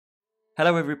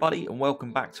Hello everybody and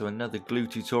welcome back to another Gloo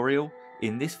tutorial.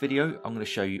 In this video I'm going to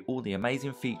show you all the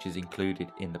amazing features included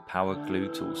in the Power Gloo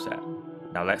toolset.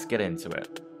 Now let's get into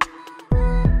it.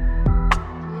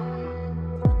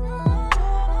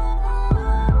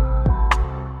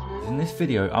 In this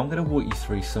video I'm going to walk you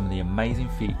through some of the amazing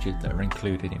features that are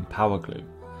included in Power Gloo.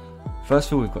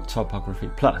 First of all, we've got Typography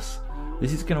Plus.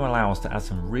 This is going to allow us to add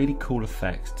some really cool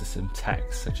effects to some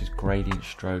text such as gradient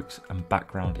strokes and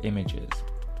background images.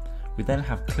 We then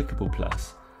have Clickable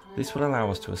Plus. This will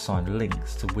allow us to assign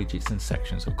links to widgets and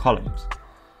sections or columns.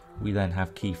 We then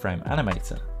have Keyframe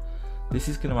Animator. This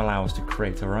is going to allow us to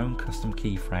create our own custom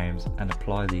keyframes and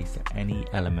apply these to any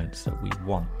elements that we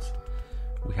want.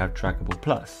 We have Draggable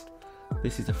Plus.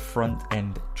 This is a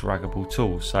front-end draggable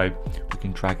tool, so we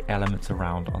can drag elements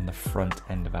around on the front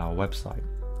end of our website.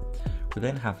 We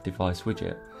then have Device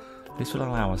Widget. This will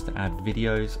allow us to add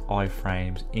videos,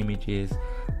 iframes, images,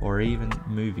 or even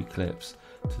movie clips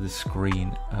to the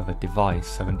screen of a device,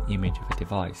 so an image of a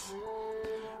device.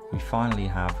 We finally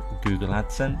have Google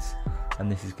AdSense,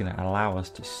 and this is going to allow us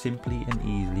to simply and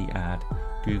easily add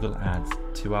Google Ads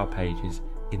to our pages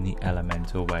in the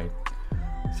Elementor way.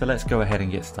 So let's go ahead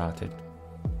and get started.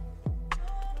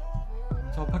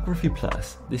 Typography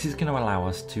Plus, this is going to allow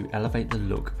us to elevate the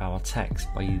look of our text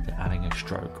by either adding a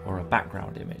stroke or a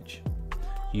background image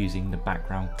using the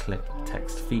background clip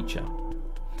text feature.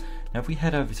 Now if we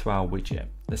head over to our widget,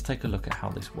 let's take a look at how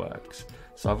this works.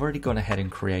 So I've already gone ahead and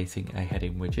creating a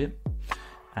heading widget,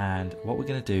 and what we're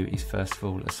going to do is first of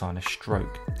all assign a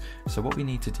stroke. So what we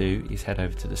need to do is head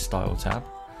over to the Style tab,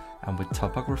 and with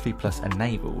Typography Plus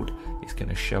enabled, it's going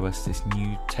to show us this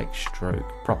new text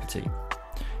stroke property.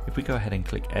 If we go ahead and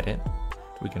click edit,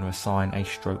 we're going to assign a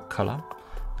stroke color,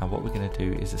 and what we're going to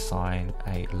do is assign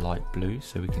a light blue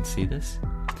so we can see this,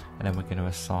 and then we're going to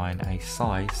assign a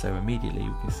size so immediately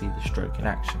we can see the stroke in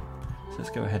action. So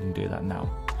let's go ahead and do that now.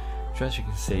 So as you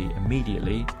can see,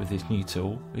 immediately with this new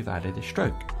tool we've added a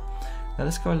stroke. Now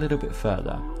let's go a little bit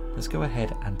further. Let's go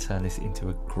ahead and turn this into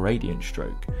a gradient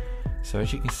stroke. So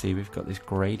as you can see, we've got this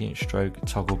gradient stroke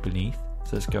toggle beneath,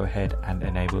 so let's go ahead and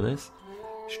enable this.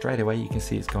 Straight away you can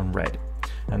see it's gone red,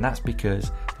 and that's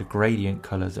because the gradient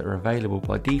colors that are available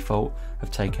by default have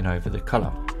taken over the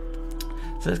color.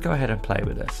 So let's go ahead and play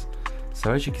with this.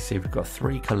 So as you can see, we've got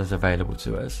three colors available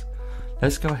to us.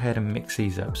 Let's go ahead and mix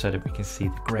these up so that we can see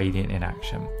the gradient in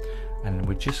action, and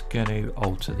we're just going to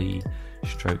alter the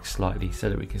stroke slightly so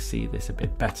that we can see this a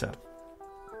bit better.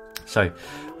 So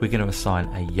we're going to assign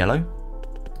a yellow,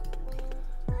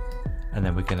 and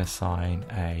then we're going to assign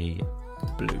a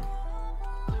blue.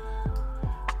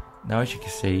 Now as you can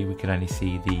see, we can only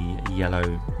see the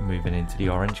yellow moving into the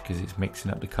orange because it's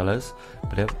mixing up the colours,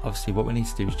 but obviously what we need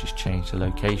to do is just change the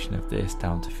location of this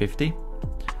down to 50,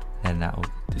 and that will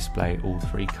display all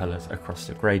three colours across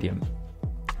the gradient.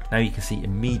 Now you can see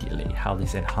immediately how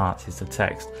this enhances the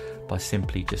text by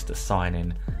simply just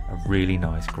assigning a really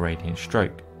nice gradient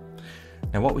stroke.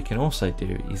 Now what we can also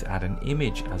do is add an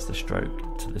image as the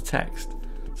stroke to the text.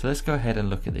 So let's go ahead and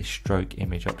look at this stroke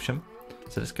image option.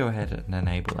 So let's go ahead and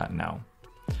enable that now.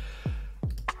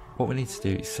 What we need to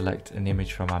do is select an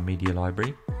image from our media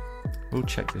library. We'll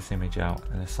check this image out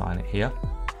and assign it here.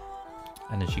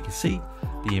 And as you can see,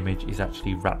 the image is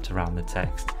actually wrapped around the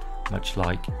text, much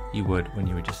like you would when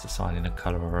you were just assigning a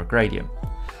color or a gradient.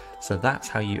 So that's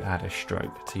how you add a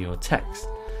stroke to your text.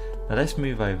 Now let's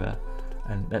move over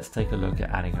and let's take a look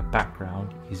at adding a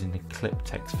background using the clip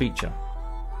text feature.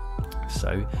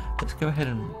 So let's go ahead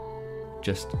and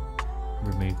just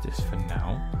remove this for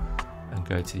now and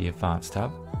go to the Advanced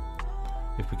tab.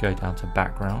 If we go down to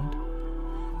background,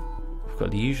 we've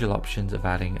got the usual options of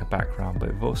adding a background,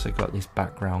 but we've also got this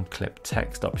background clip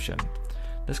text option.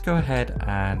 Let's go ahead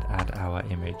and add our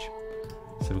image.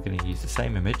 So we're going to use the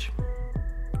same image,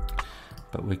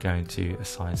 but we're going to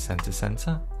assign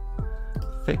center,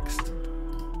 fixed,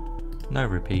 no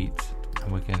repeats,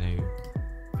 and we're going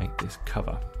to make this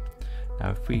cover.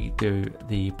 Now if we do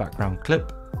the background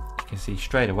clip, you can see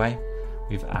straight away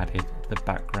we've added the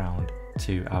background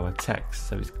to our text,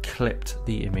 so it's clipped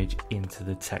the image into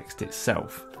the text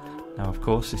itself. Now of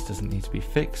course this doesn't need to be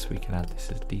fixed, we can add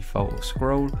this as default or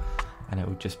scroll, and it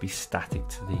will just be static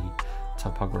to the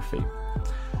typography.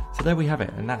 So there we have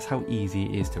it, and that's how easy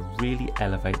it is to really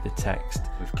elevate the text.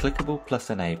 With Clickable Plus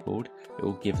enabled, it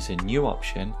will give us a new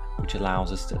option which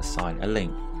allows us to assign a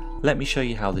link. Let me show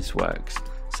you how this works.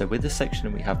 So with the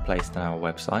section we have placed on our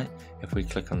website, if we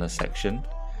click on the section,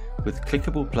 with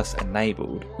Clickable Plus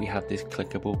enabled, we have this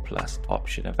Clickable Plus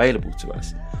option available to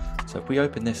us. So if we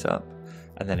open this up,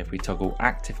 and then if we toggle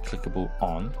Active Clickable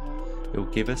on, it will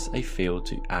give us a field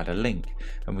to add a link,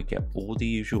 and we get all the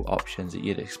usual options that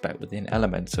you'd expect within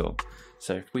Elementor.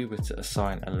 So if we were to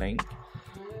assign a link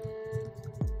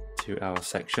to our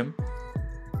section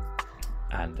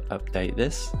and update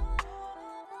this,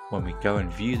 when we go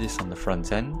and view this on the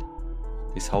front end,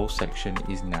 this whole section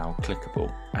is now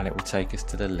clickable, and it will take us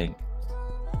to the link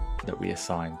that we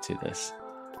assigned to this.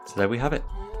 So there we have it.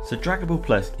 So Draggable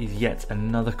Plus is yet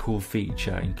another cool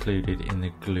feature included in the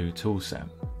Gloo toolset.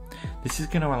 This is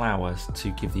going to allow us to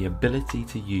give the ability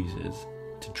to users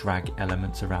to drag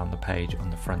elements around the page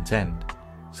on the front end.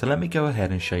 So let me go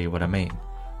ahead and show you what I mean.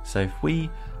 So if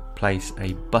we place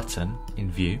a button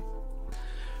in view,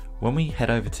 when we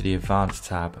head over to the Advanced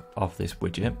tab of this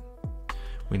widget,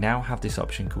 we now have this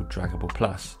option called Draggable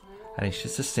Plus, and it's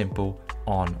just a simple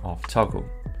on-off toggle.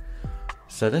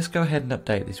 So let's go ahead and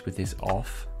update this with this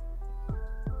off.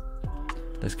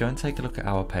 Let's go and take a look at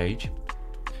our page.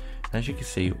 And as you can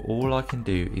see, all I can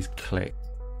do is click.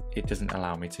 It doesn't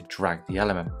allow me to drag the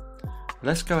element.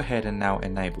 Let's go ahead and now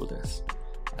enable this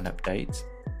and update.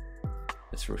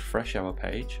 Let's refresh our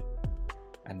page.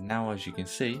 And now, as you can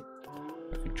see,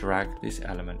 I can drag this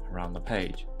element around the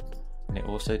page. And it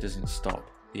also doesn't stop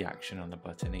the action on the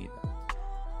button either.